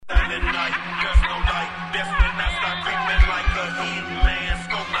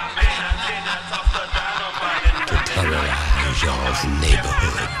the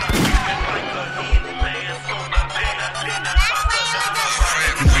neighborhood.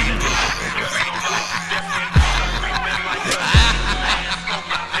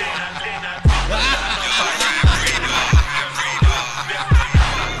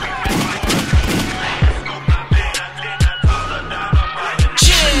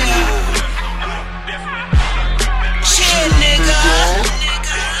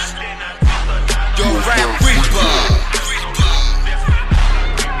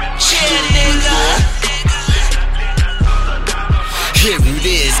 Here it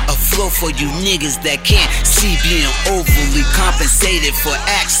is, a flow for you niggas that can't see being overly compensated for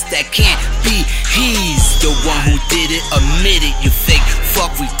acts that can't be. He's the one who did it, admit it, you fake.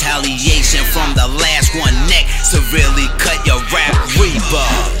 Fuck retaliation from the last one neck. Severely cut your rap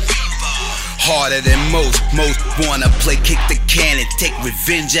rebar. Harder than most wanna play kick the can and take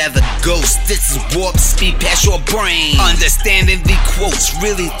revenge as a ghost. This is warp speed past your brain. Understanding the quotes,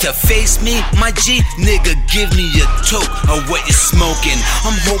 really to face me, my G, nigga, give me a toke of what you're smoking.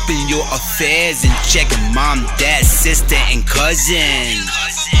 I'm hoping your affairs and checking mom, dad, sister, and cousin.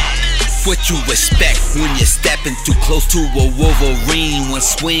 What you expect when you're stepping too close to a Wolverine? When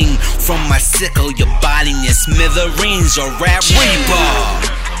swing from my sickle, your body in smithereens, your rap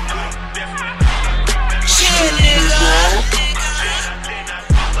rebar.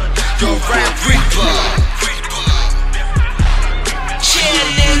 Yo, rap reaper. Chill,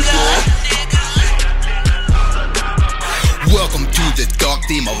 nigga. Welcome to the dark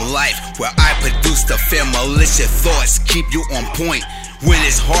theme of life, where I produce the fair malicious thoughts, keep you on point when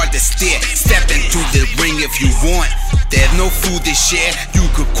it's hard to steer. Step into the ring if you want. There's no food to share, you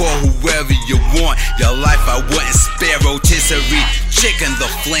could call whoever you want. Your life I wouldn't spare. Rotisserie chicken, the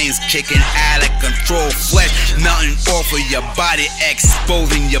flames kicking out of control. Flesh melting off of your body,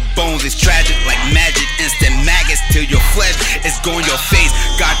 exposing your bones. It's tragic like magic, instant maggots till your flesh is going your face.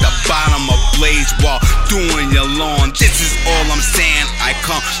 Got the bottom of blades while doing your lawn. This is all I'm saying, I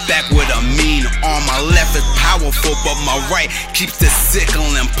come back with a mean arm. My left is powerful, but my right keeps the sickle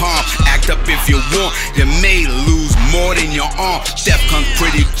and palm. Act up if you want, you may lose more than your arm. Death comes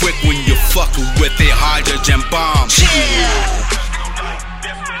pretty quick when you're fucking with a hydrogen bomb.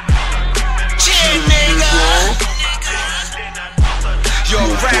 Chill, nigga. Yo,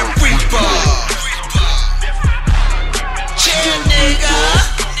 rap reaper. Chill, nigga.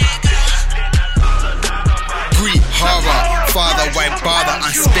 Greed, horror, father, white bother.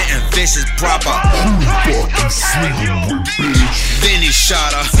 I'm spitting vicious proper. Then he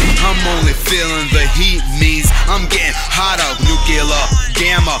shot her. I'm only feeling the heat means I'm getting hotter. Nuclear,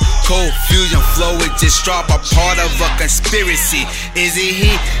 gamma, cold fusion flow. It just drop a part of a conspiracy. Is it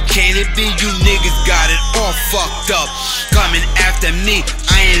he? Can it be you niggas got it all fucked up? Coming after me,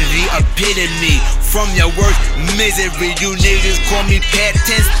 I ain't the epitome. From your worst misery, you niggas call me past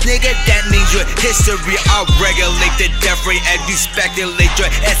tense. Nigga, that means your history. I'll regulate the death rate as you speculate your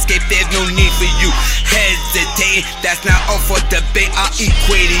escape. There's no need for you hesitating. That's not up for debate. I'll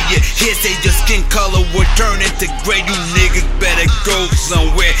equate it. Hearsay, your skin color will turn into gray. You niggas better go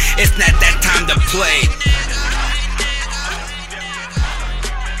somewhere. It's not that time to play.